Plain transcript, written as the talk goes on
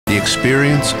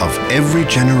experience of every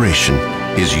generation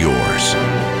is yours.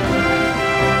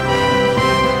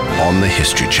 On the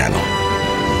History Channel,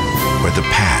 where the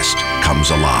past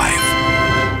comes alive.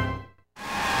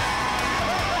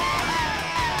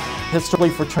 Historically,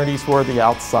 fraternities were the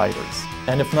outsiders,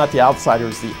 and if not the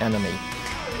outsiders, the enemy.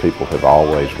 People have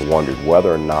always wondered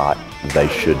whether or not they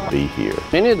should be here.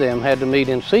 Many of them had to meet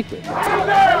in secret.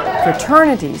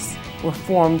 Fraternities were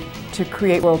formed to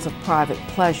create worlds of private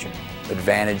pleasure.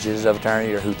 Advantages of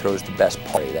fraternity are who throws the best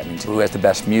party. That means who has the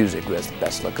best music, who has the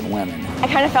best looking women. I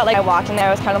kind of felt like I walked in there,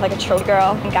 I was kind of like a trophy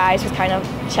girl, and guys were kind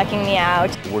of checking me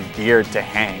out. We're geared to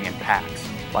hang in packs,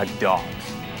 like dogs,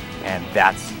 and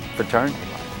that's fraternity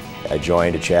life. I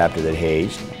joined a chapter that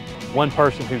hazed. One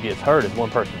person who gets hurt is one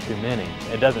person too many.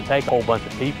 It doesn't take a whole bunch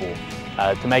of people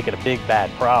to make it a big, bad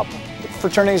problem.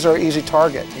 Fraternities are an easy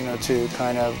target, to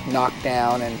kind of knock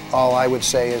down, and all I would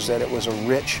say is that it was a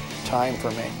rich time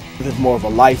for me. It's more of a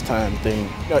lifetime thing.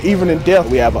 Even in death,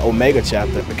 we have an Omega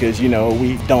chapter because,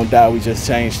 we don't die, we just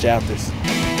change chapters.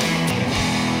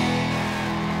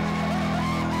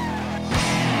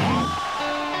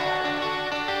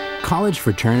 College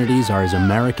fraternities are as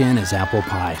American as apple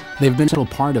pie. They've been a little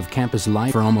part of campus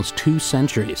life for almost 2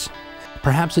 centuries.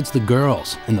 Perhaps it's the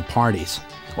girls and the parties,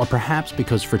 or perhaps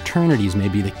because fraternities may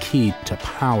be the key to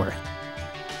power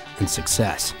and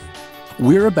success.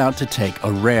 We're about to take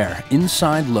a rare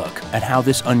inside look at how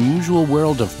this unusual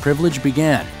world of privilege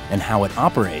began and how it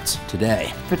operates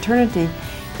today. Fraternity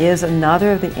is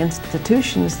another of the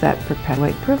institutions that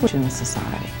perpetuate privilege in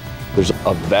society. There's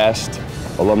a vast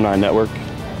alumni network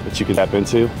that you can tap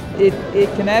into. It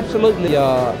can absolutely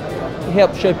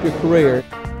help shape your career.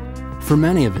 For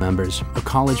many of the members, a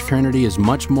college fraternity is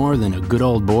much more than a good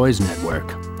old boys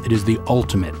network. It is the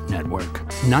ultimate network.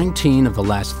 19 of the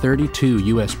last 32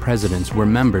 U.S. presidents were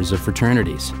members of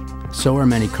fraternities. So are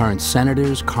many current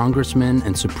senators, congressmen,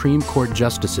 and Supreme Court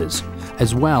justices,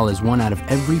 as well as 1 out of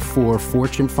every 4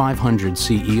 Fortune 500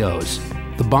 CEOs.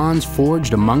 The bonds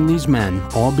forged among these men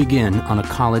all begin on a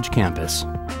college campus.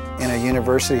 In a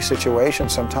university situation,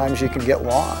 sometimes you can get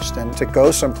lost, and to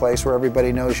go someplace where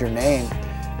everybody knows your name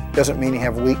doesn't mean you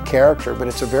have weak character, but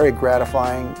it's very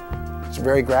gratifying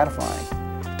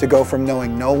to go from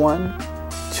knowing no one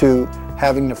to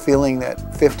having the feeling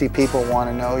that 50 people want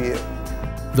to know you.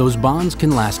 Those bonds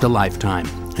can last a lifetime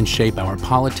and shape our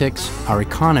politics, our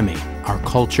economy, our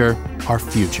culture, our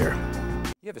future.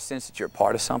 You have a sense that you're a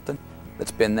part of something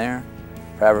that's been there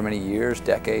for however many years,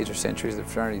 decades, or centuries the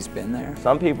fraternity's been there?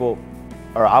 Some people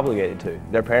are obligated to.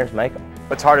 Their parents make them.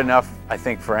 It's hard enough, I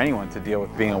think, for anyone to deal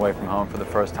with being away from home for the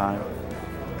first time.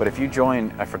 But if you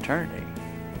join a fraternity,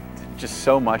 just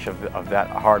so much of that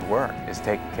hard work is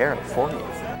taken care of for you.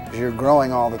 You're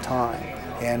growing all the time,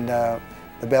 and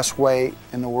the best way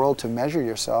in the world to measure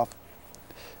yourself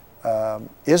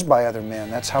is by other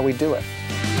men. That's how we do it.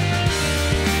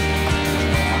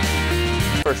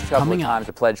 First couple of times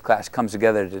a pledge class comes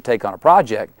together to take on a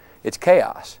project, it's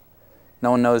chaos.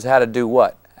 No one knows how to do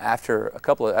what. After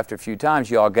a few times,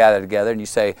 you all gather together and you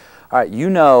say, all right,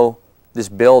 this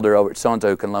builder over at so-and-so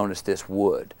who can loan us this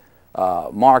wood.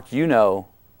 Mark,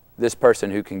 this person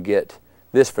who can get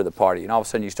this for the party. And all of a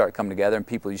sudden you start coming together, and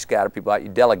you scatter people out, you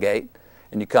delegate,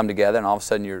 and you come together, and all of a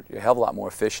sudden you're a hell of a lot more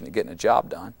efficient at getting a job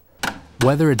done.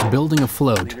 Whether it's building a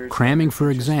float, cramming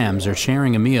for exams, or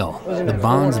sharing a meal, the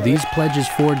bonds these pledges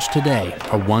forge today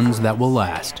are ones that will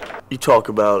last. You talk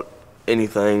about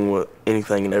anything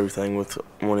and everything with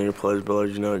one of your pledge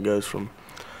brothers. It goes from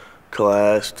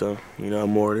class to,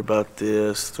 I'm worried about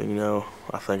this, to,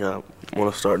 I think I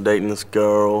want to start dating this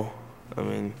girl. I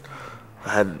mean, I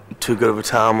had too good of a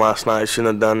time last night,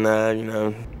 shouldn't have done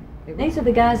that, These are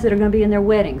the guys that are going to be in their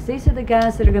weddings. These are the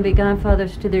guys that are going to be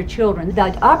grandfathers to their children.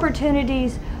 The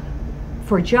opportunities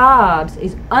for jobs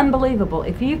is unbelievable.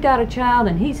 If you've got a child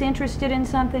and he's interested in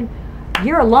something,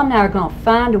 your alumni are going to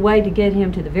find a way to get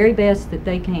him to the very best that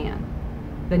they can.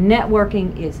 The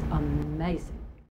networking is amazing.